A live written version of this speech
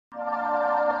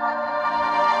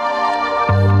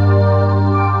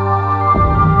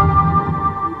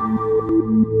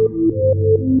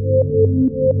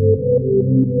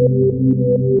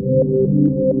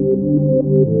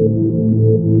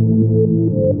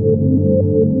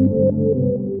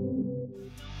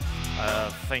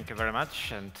Thank you very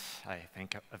much, and I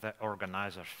thank the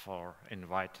organizers for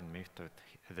inviting me to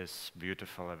this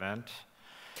beautiful event.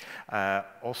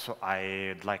 Also,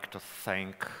 I'd like to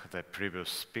thank the previous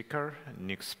speaker,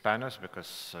 Nick Spanos,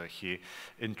 because he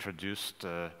introduced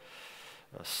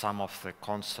some of the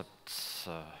concepts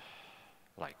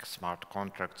like smart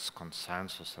contracts,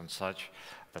 consensus, and such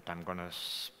that I'm going to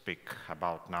speak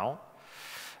about now.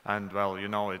 And well, you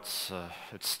know, it's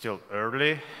still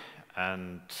early,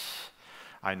 and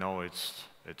I know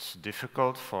it's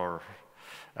difficult for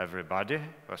everybody,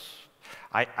 because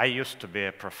I used to be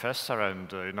a professor,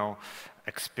 and you know,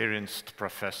 experienced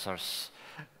professors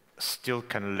still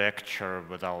can lecture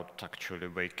without actually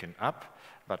waking up,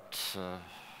 but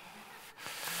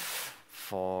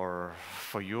for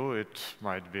you it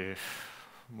might be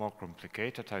more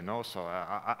complicated, I know, so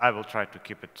I will try to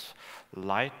keep it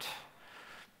light.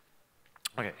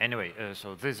 Okay, anyway,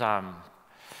 so these are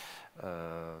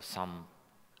some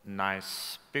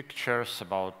nice pictures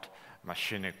about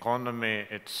machine economy,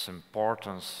 its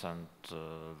importance, and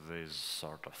this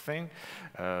sort of thing.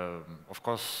 Of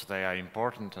course, they are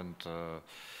important, and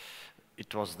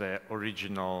it was the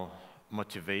original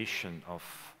motivation of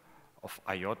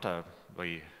IOTA.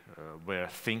 We were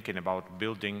thinking about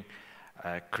building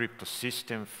a crypto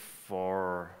system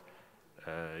for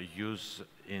use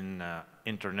in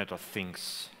Internet of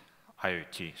Things,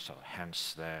 IoT, so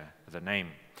hence the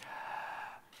name.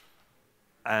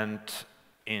 And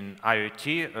in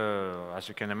IoT, as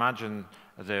you can imagine,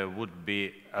 there would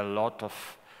be a lot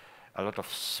of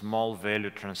small value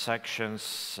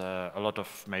transactions, a lot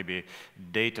of maybe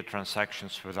data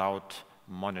transactions without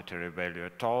monetary value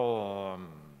at all,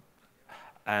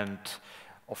 and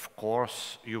of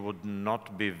course you would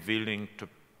not be willing to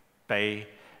pay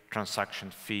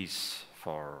transaction fees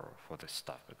for this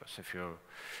stuff, because if you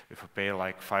pay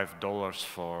like $5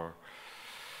 for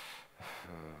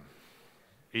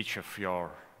each of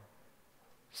your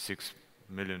 6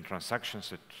 million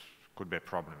transactions, it could be a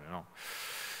problem, you know.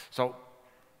 So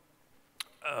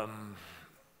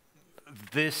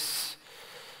this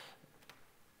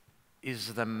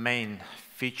is the main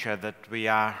feature that we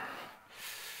are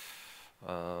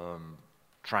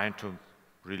trying to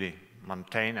really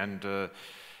maintain, and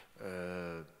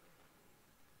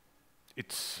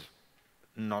it's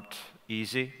not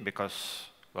easy because,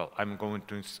 well, I'm going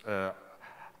to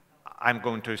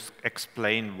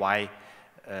explain why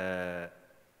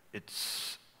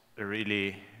it's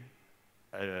really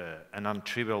an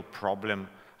untrivial problem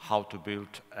how to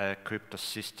build a crypto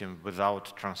system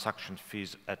without transaction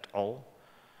fees at all,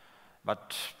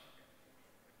 but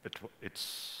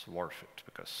it's worth it,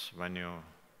 because when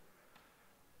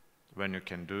you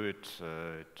can do it,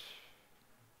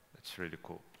 it's really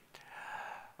cool.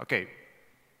 Okay.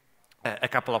 A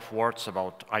couple of words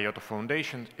about IOTA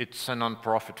Foundation. It's a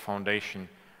non-profit foundation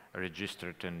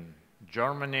registered in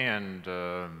Germany, and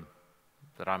there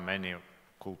are many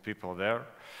cool people there.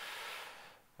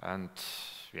 And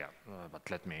yeah, but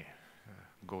let me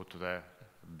go to the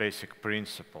basic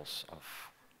principles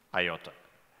of IOTA.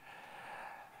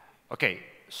 Okay,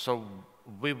 so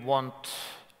we want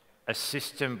a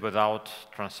system without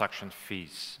transaction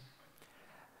fees.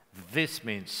 This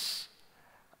means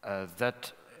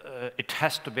that it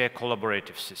has to be a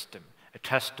collaborative system. It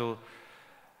has to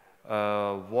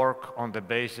work on the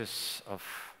basis of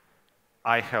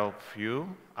I help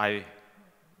you, I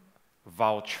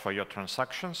vouch for your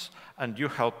transactions, and you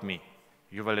help me.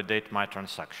 You validate my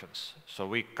transactions. So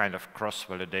we kind of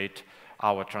cross-validate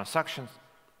our transactions,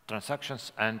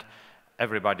 and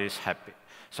everybody is happy.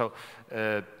 So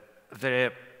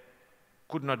there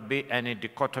could not be any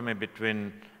dichotomy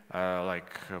between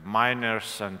like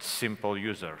miners and simple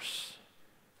users,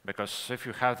 because if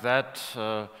you have that,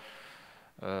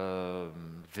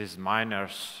 these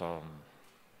miners,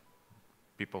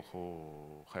 people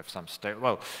who have some stake,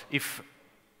 well, if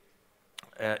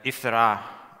there are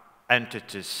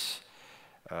entities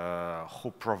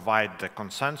who provide the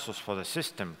consensus for the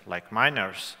system, like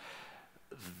miners,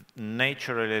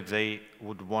 naturally they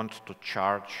would want to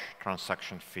charge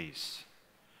transaction fees.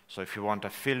 So if you want a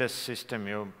feeless system,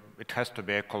 it has to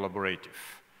be a collaborative,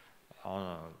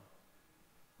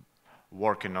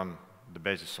 working on the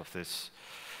basis of this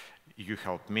you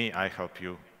help me, I help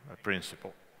you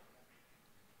principle.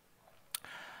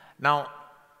 Now,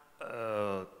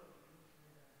 a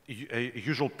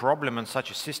usual problem in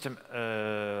such a system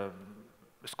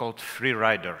is called free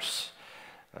riders.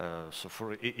 So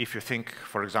if you think,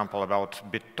 for example, about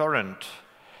BitTorrent,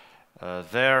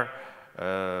 there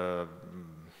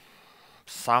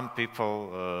some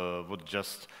people would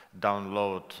just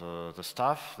download the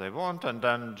stuff they want and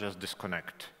then just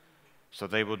disconnect. So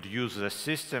they would use the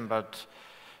system, but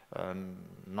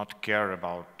not care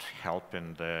about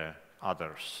helping the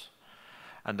others.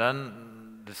 And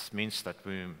then this means that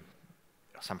we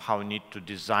somehow need to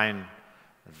design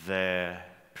the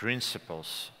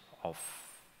principles of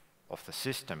the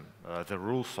system, the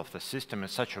rules of the system in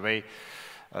such a way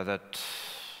that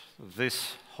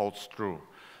this holds true.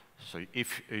 So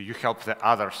if you help the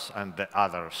others and the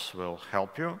others will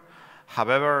help you.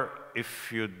 However,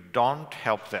 if you don't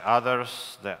help the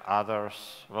others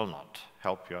will not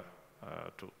help you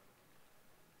too.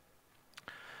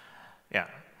 Yeah.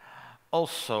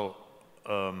 Also,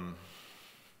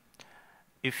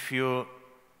 if you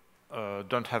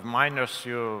don't have miners,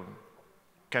 you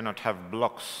cannot have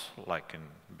blocks like in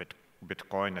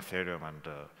Bitcoin, Ethereum, and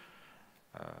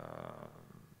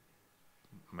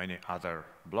many other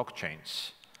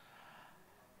blockchains.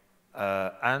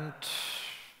 And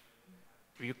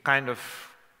you kind of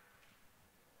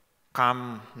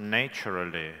come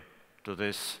naturally to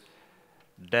this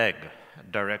DAG,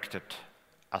 directed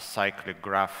acyclic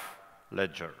graph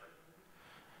ledger.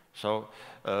 So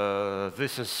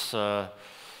this is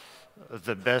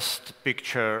the best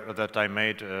picture that I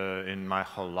made in my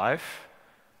whole life,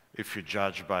 if you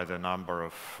judge by the number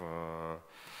of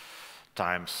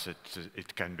times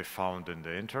it can be found in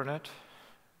the internet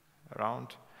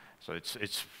around. So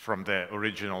it's from the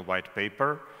original white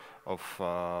paper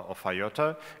of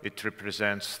IOTA. It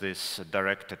represents this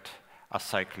directed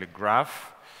acyclic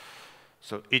graph.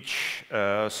 So each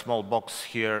small box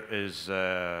here is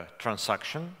a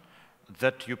transaction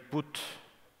that you put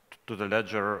to the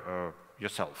ledger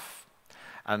yourself.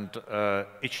 And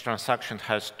each transaction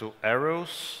has two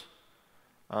arrows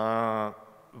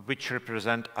which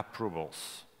represent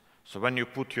approvals. So when you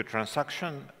put your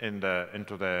transaction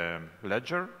into the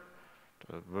ledger,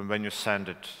 when you send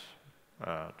it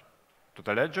to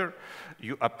the ledger,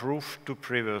 you approve two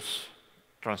previous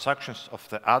transactions of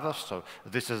the others. So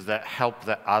this is the help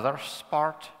the others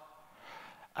part.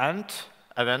 And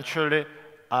eventually,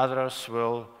 others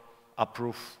will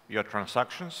approve your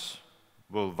transactions,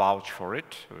 will vouch for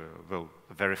it, will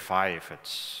verify if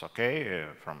it's okay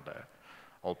from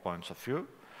all points of view.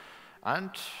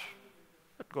 And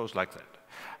it goes like that.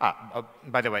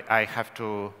 By the way, I have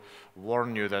to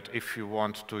warn you that if you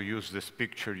want to use this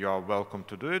picture, you are welcome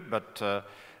to do it, but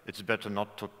it's better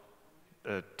not to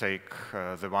take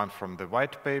the one from the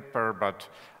white paper, but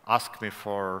ask me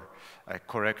for a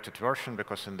corrected version,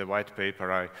 because in the white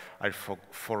paper I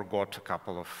forgot a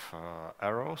couple of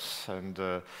arrows, and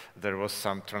there was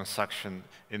some transaction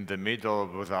in the middle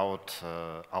without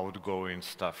outgoing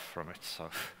stuff from it.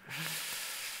 So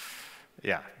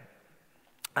yeah.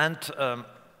 And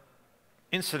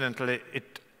incidentally,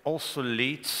 it also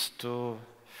leads to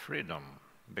freedom,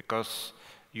 because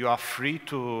you are free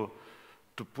to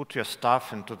put your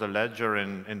stuff into the ledger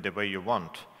in the way you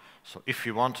want. So if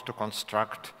you want to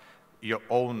construct your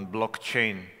own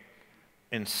blockchain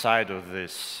inside of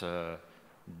this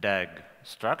DAG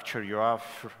structure, you are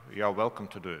welcome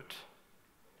to do it.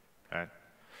 Right?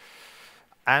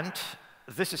 And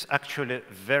this is actually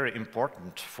very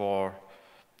important for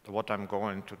what I'm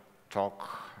going to talk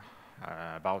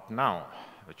about now,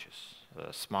 which is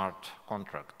smart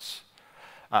contracts.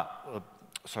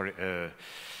 Sorry,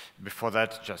 before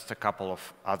that, just a couple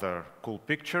of other cool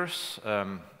pictures.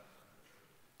 So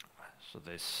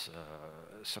this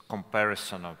is a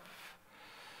comparison of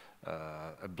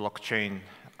a blockchain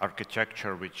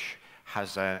architecture which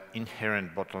has an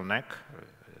inherent bottleneck,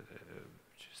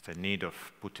 which is the need of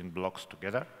putting blocks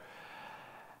together.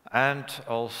 And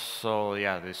also,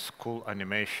 yeah, these cool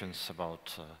animations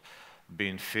about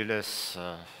being fearless,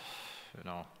 you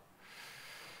know.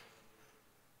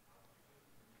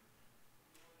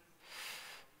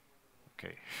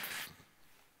 Okay,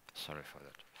 sorry for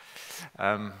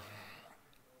that.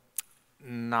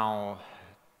 Now,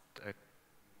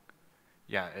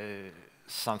 yeah,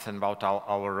 something about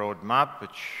our roadmap,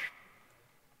 which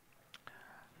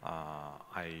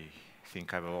I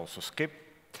think I will also skip.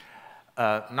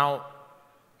 Now,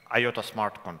 IOTA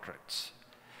smart contracts.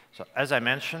 So as I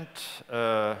mentioned,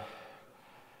 a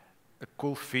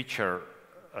cool feature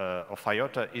of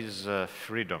IOTA is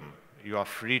freedom. You are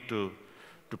free to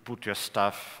put your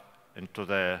stuff into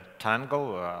the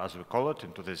tangle, as we call it,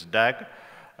 into this DAG,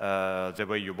 the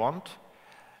way you want.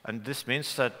 And this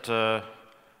means that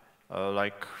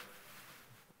like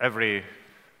everyone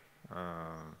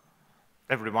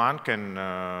can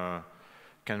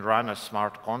run a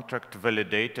smart contract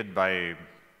validated by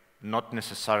not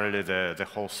necessarily the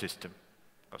whole system.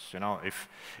 Because, you know,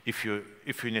 if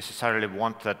you necessarily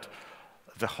want that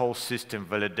the whole system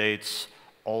validates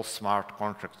all smart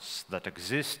contracts that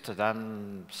exist,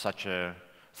 then such a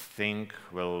thing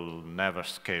will never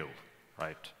scale,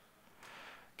 right?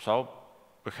 So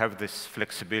we have this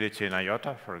flexibility in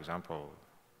IOTA. For example,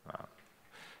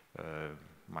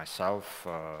 myself,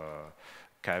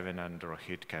 Kevin and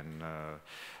Rohit can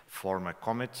form a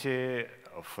committee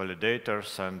of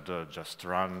validators and just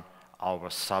run our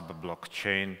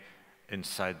sub-blockchain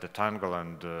inside the Tangle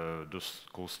and do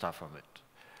cool stuff on it.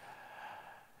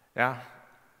 Yeah.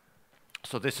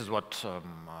 So this is what,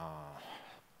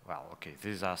 well, okay,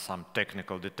 these are some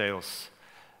technical details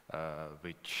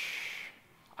which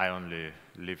I only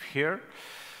leave here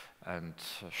and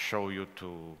show you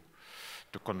to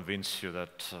convince you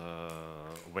that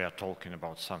we are talking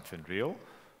about something real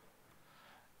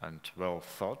and well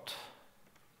thought.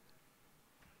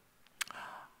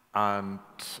 And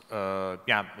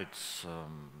yeah, it's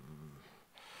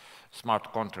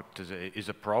smart contract is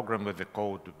a program with the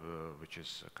code which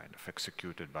is kind of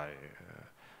executed by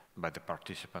the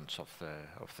participants of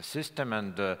the system,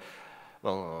 and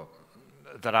well,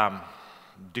 there are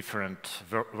different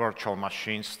virtual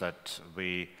machines that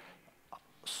we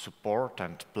support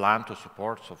and plan to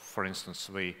support. So, for instance,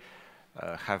 we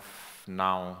have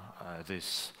now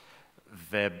this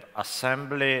web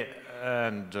assembly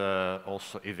and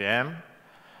also EVM,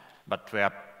 but we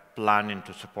are planning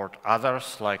to support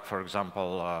others, like, for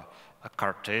example, a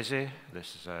Cartesi.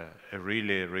 This is a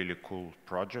really, really cool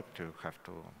project. You have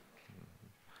to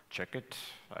check it.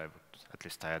 At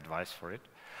least I advise for it.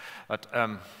 But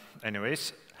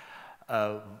anyways,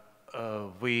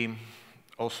 we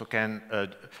also can,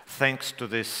 thanks to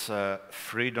this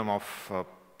freedom of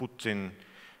putting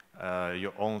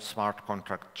your own smart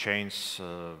contract chains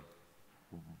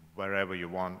wherever you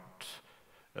want,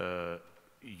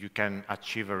 you can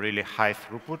achieve a really high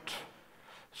throughput.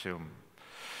 So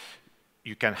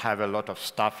you can have a lot of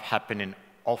stuff happening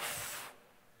off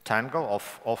Tangle,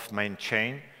 off main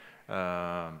chain,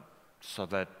 so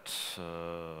that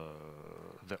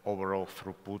the overall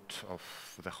throughput of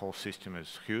the whole system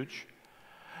is huge.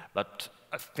 But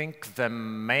I think the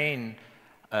main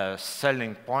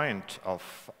selling point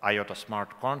of IOTA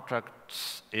smart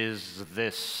contracts is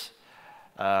this.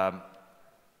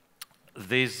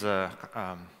 These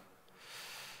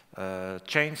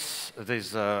chains,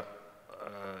 these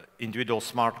individual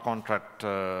smart contract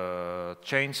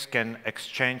chains can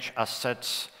exchange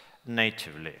assets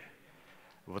natively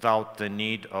without the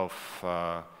need of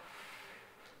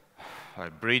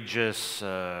bridges,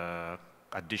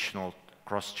 additional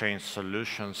cross-chain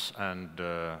solutions,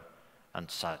 and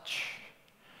such.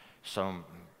 So,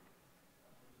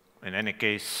 in any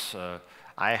case,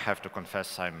 I have to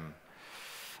confess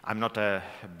I'm not a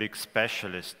big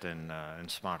specialist in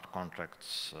smart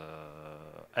contracts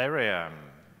area.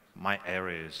 My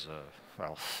area is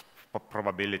well,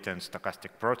 probability and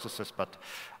stochastic processes, but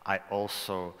I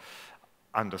also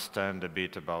understand a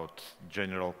bit about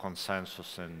general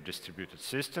consensus and distributed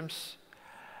systems.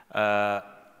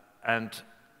 And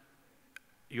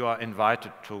you are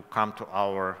invited to come to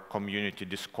our community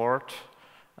Discord.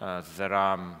 There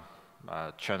are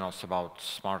channels about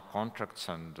smart contracts,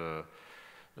 and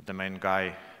the main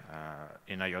guy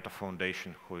in IOTA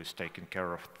Foundation who is taking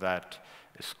care of that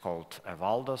is called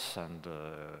Evaldas, and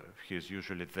he's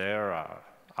usually there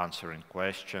answering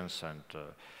questions and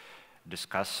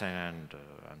discussing and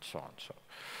so on. So,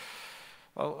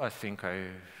 well, I think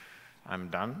I'm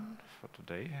done for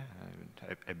today,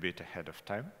 a bit ahead of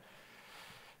time.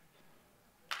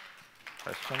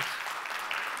 Questions?